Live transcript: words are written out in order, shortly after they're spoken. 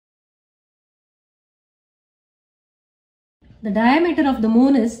The diameter of the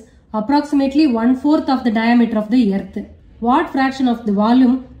moon is approximately 1/4 of the diameter of the earth. What fraction of the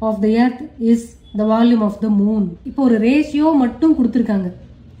volume of the earth is the volume of the moon? இப்போ ஒரு ratio மட்டும் கொடுத்திருக்காங்க.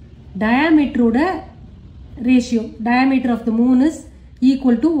 டயாமீட்டரோட ratio, diameter of the moon is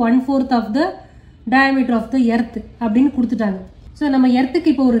equal to 1/4 of the diameter of the earth அப்படின்னு கொடுத்துட்டாங்க. So நம்ம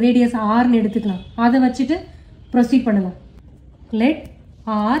எர்த்துக்கு இப்போ ஒரு radius ஆர்னு எடுத்துக்கலாம். அதை வச்சுட்டு ப்ரொசீட் பண்ணலாம். Let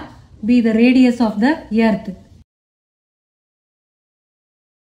R be the radius of the earth.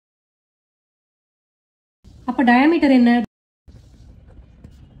 அப்போ டயாமீட்டர் என்ன?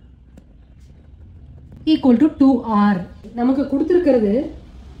 equal to 2r. நமக்கு கொடுத்திருக்கிறது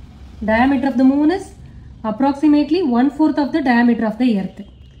diameter of the moon is approximately 1/4 of the diameter of the earth.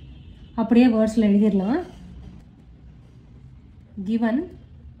 அப்படியே வேர்ட்ஸ்ல எழுதிடலாம். given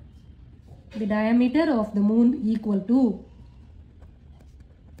the diameter of the moon equal to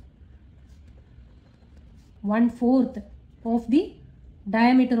 1/4 of the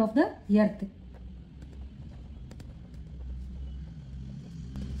diameter of the earth.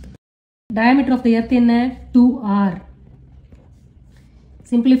 diameter of the earth என்ன? 2r.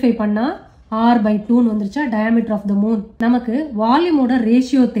 simplify பண்ணா r by 2 வந்துருச்சா? diameter of the moon. நமக்கு வால்யூமோட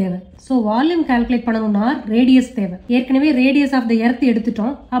ratio தேவை. So volume calculate பண்ணணும்னா radius தேவை. ஏற்கனவே radius of the earth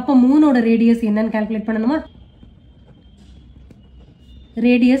எடுத்துட்டோம். அப்போ மூனோட ரேடியஸ் என்னன்னு கால்குலேட் பண்ணணுமா?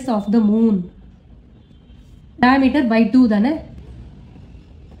 Radius of the moon diameter by 2 தானே?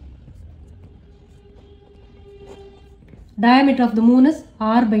 diameter of the moon is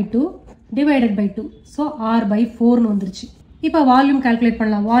r by 2 divided by 2. So r by 4 னு வந்துருச்சு. இப்போ வால்யூம் கால்குலேட்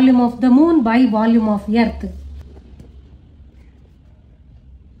பண்ணலாம். Volume of the moon by volume of earth.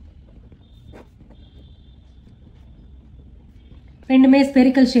 ரெண்டுமே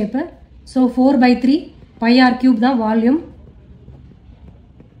spherical shape. So 4/3 by R cube தான் volume.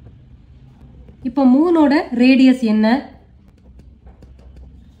 இப்போ மூனோட radius என்ன?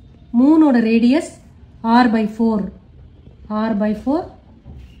 மூனோட radius r by 4. r by 4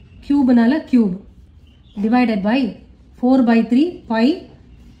 கியூப்னால cube divided by 4/3 by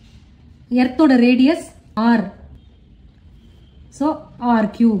எர்த்தோட radius r. So r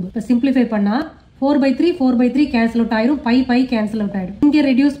cube. இப்போ simplify பண்ணா 4/3 cancel out ஆயிரும். By cancel out ஆயிடும். இங்கே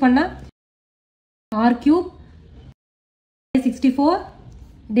reduce பண்ணா r cube 64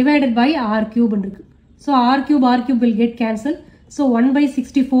 divided by r cube இருக்கு. So r cube will get cancel. So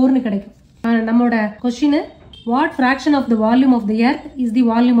 1/64 னு கிடைக்கும். நம்மோட question what fraction of the volume of the earth is the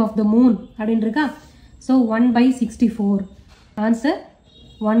volume of the moon அப்படின்னு இருக்கா? So 1/64. Answer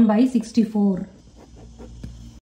 1/64.